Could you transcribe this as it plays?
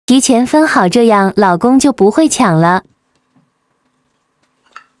提前分好，这样老公就不会抢了。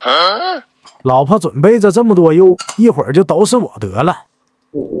老婆准备着这么多肉，一会儿就都是我得了。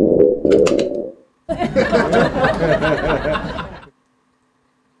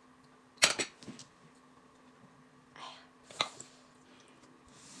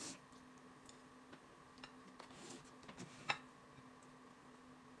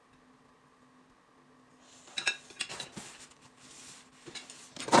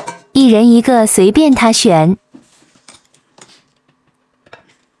一人一个，随便他选。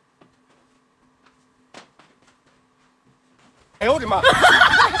哎呦我的妈！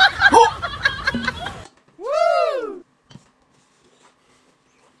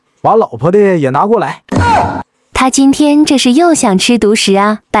把老婆的也拿过来。他今天这是又想吃独食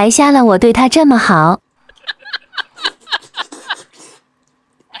啊，白瞎了我对他这么好。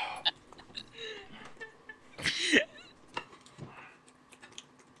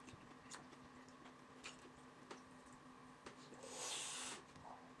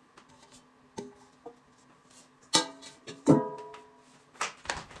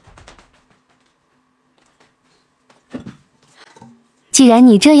既然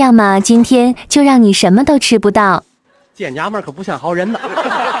你这样嘛，今天就让你什么都吃不到。见娘们可不像好人呐。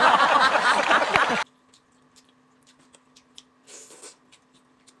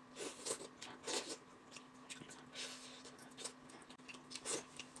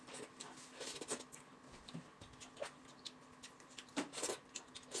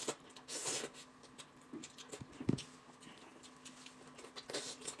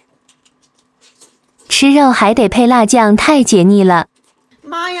吃肉还得配辣酱，太解腻了。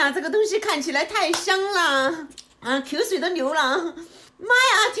妈呀，这个东西看起来太香了，啊，口水都流了。妈呀，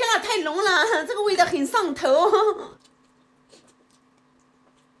天哪，太浓了，这个味道很上头。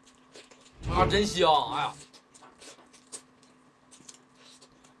啊，真香！哎呀，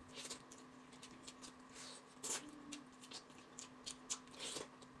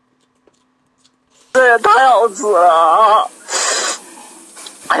这也太好吃了！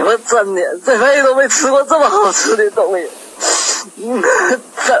哎呦，我真的这辈子都没吃过这么好吃的东西。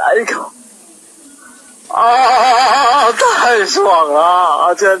再来一口。啊，太爽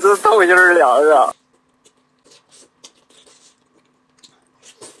了，简直透心凉啊！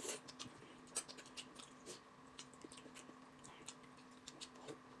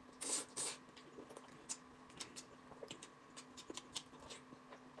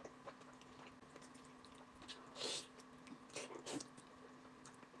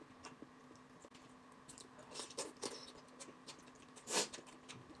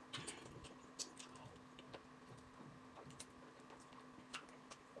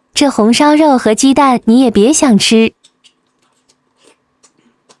这红烧肉和鸡蛋你也别想吃。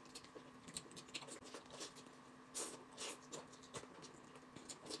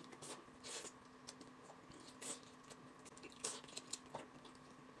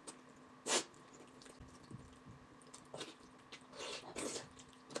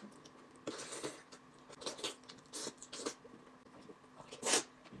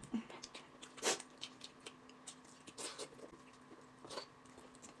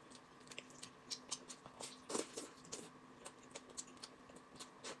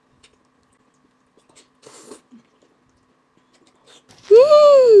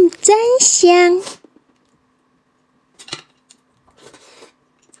真香！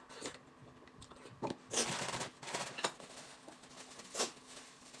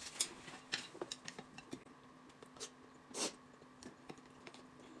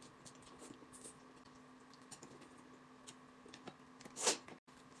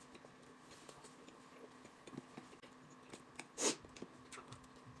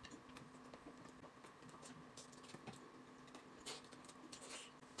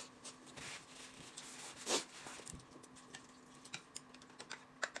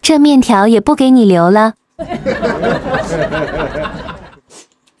这面条也不给你留了。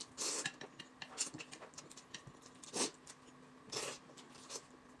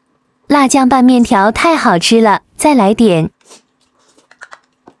辣酱拌面条太好吃了，再来点。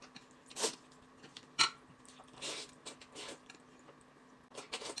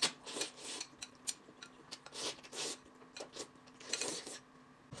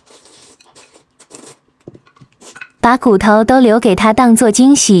把骨头都留给他当做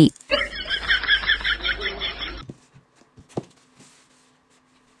惊喜。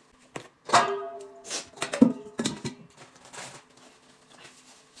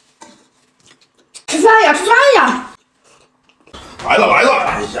吃饭呀，吃饭呀！来了来了！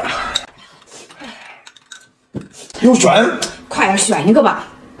哎呀，又选，快点选一个吧。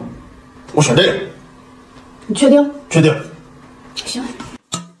我选这个。你确定？确定。行。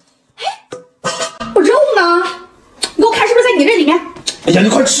哎呀，你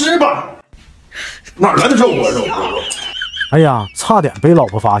快吃吧！哪来的肉啊肉？哎呀，差点被老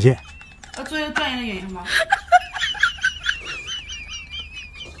婆发现。作为专业的演员吗？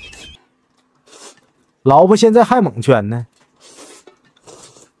老婆现在还蒙圈呢。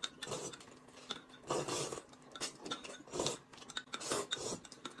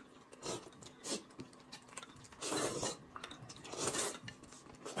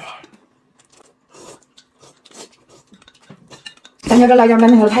咱家这辣椒拌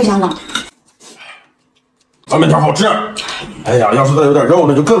面条太香了。拌面条好吃。哎呀，要是再有点肉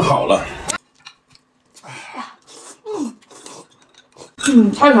那就更好了。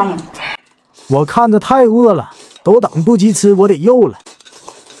太香了。我看着太饿了，都等不及吃我得肉了。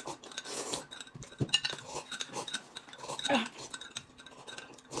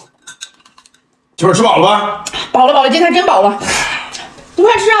媳妇儿吃饱了吧？饱了，今天真饱了。你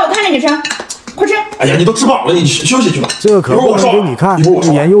快吃啊，我看着你吃，快吃。哎呀，你都吃饱了，你休息去吧。这可不能给你看，不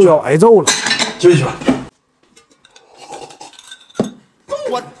然又要挨揍了。休息去吧。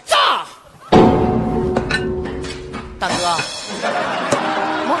我炸！大哥，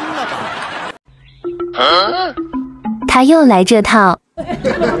懵了吧？他又来这套。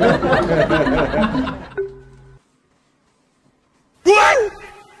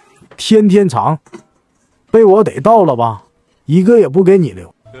天天尝，被我逮到了吧？一个也不给你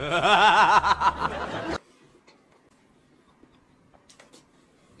留。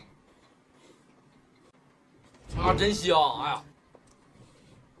啊，真香！哎呀，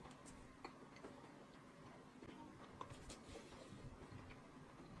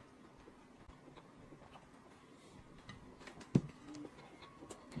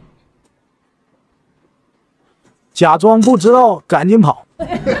假装不知道，赶紧跑。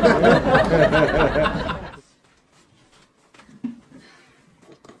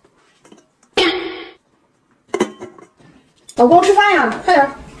老公吃饭呀，快点。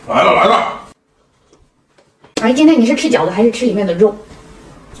来了来了。哎，今天你是吃饺子还是吃里面的肉？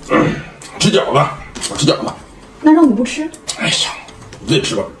吃饺子，我吃饺子。那肉你不吃？哎呀，你自己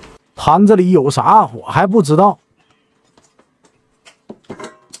吃吧。盘子里有啥我还不知道。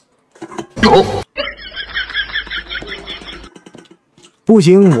不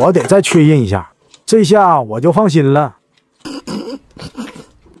行，我得再确认一下，这下我就放心了。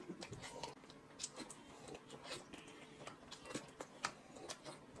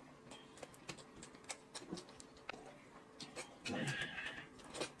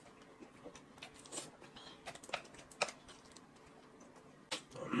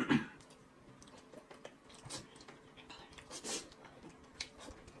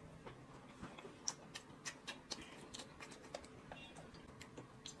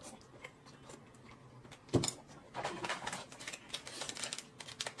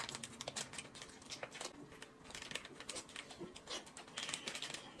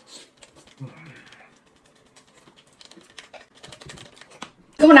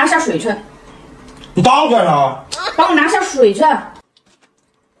给我拿下水去。你打我干啥？帮我拿下水去。干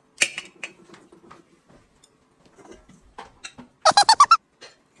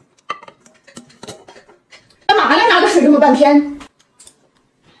嘛呢？拿个水这么半天。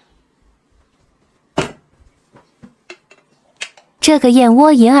这个燕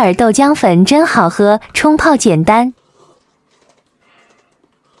窝银耳豆浆粉真好喝，冲泡简单。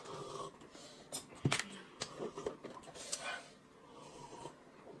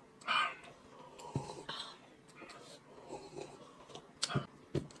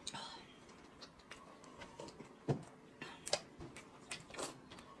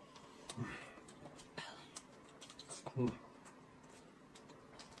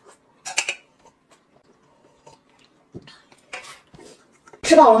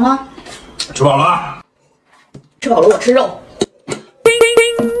吃饱了吗？吃饱了。吃饱了，我吃肉。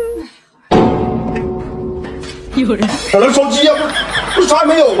有人哪来烧鸡呀？不是啥也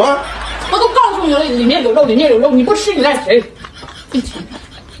没有吗？我都告诉你了，里面有肉，里面有肉，你不吃你赖谁？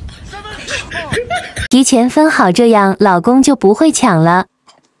提前分好，这样老公就不会抢了。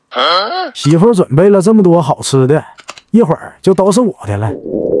媳妇准备了这么多好吃的，一会儿就都是我的了。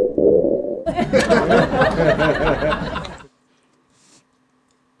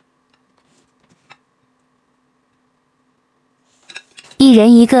一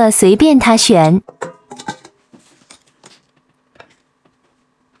人一个，随便他选。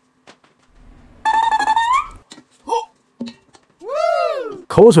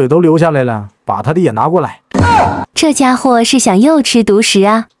口水都流下来了，把他的也拿过来。这家伙是想又吃独食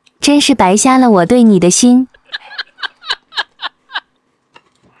啊！真是白瞎了我对你的心。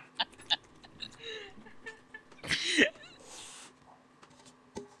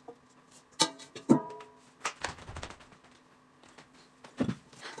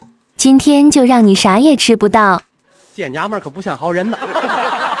今天就让你啥也吃不到。这娘们儿可不像好人呐。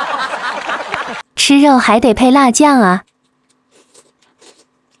吃肉还得配辣酱啊！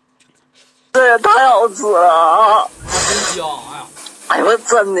这也太好吃了！真香！哎呀，哎呦我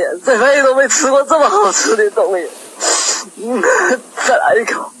真的这辈子都没吃过这么好吃的东西。再来一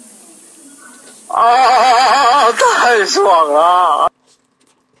口！啊，太爽了！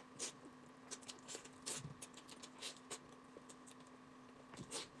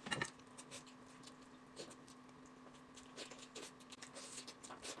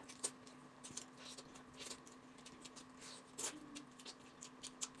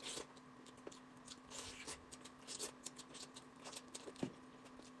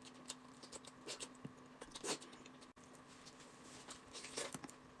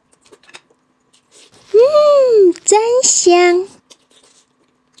真香！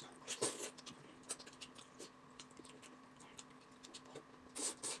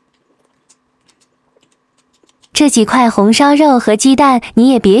这几块红烧肉和鸡蛋，你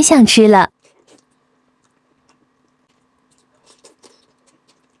也别想吃了。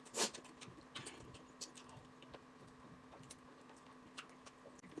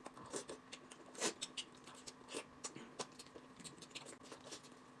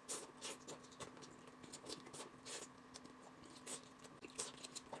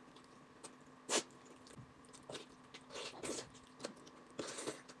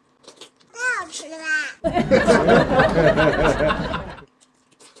吃了吧？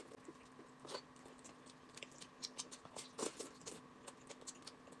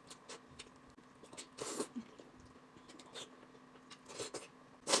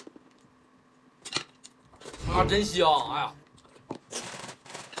啊，真香！哎呀，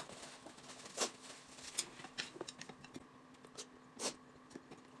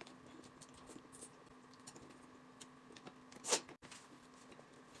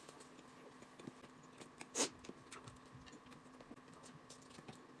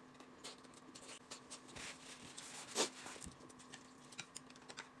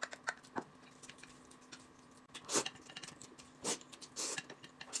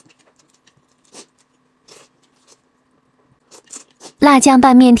辣酱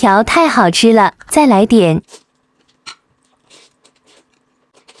拌面条太好吃了，再来点。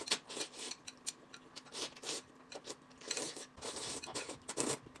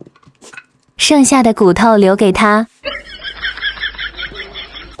剩下的骨头留给他。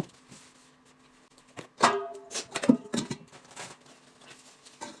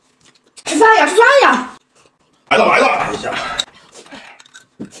吃饭呀，吃饭呀！来了来了！哎呀，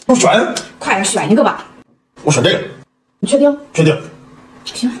我选，快点选一个吧。我选这个。你确定？确定。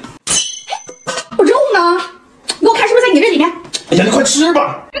行。我肉呢？你给我看是不是在你这里面？哎呀，你快吃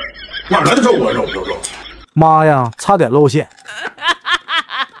吧！哪来的肉啊？肉！妈呀，差点露馅。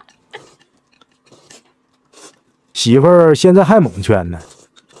媳妇儿现在还蒙圈呢。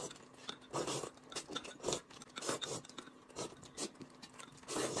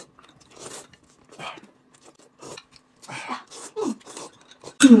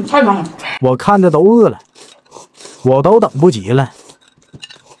太棒了！我看着都饿了，我都等不及了。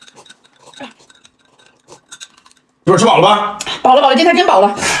一会儿吃饱了吧？饱了，今天真饱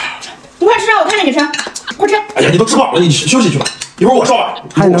了。你快吃啊，我看着你吃，快吃！哎呀，你都吃饱了，你休息去吧。一会儿我刷碗，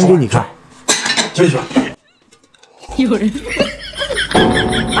还能给你看。休息去吧。有人。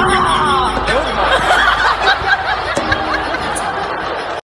啊！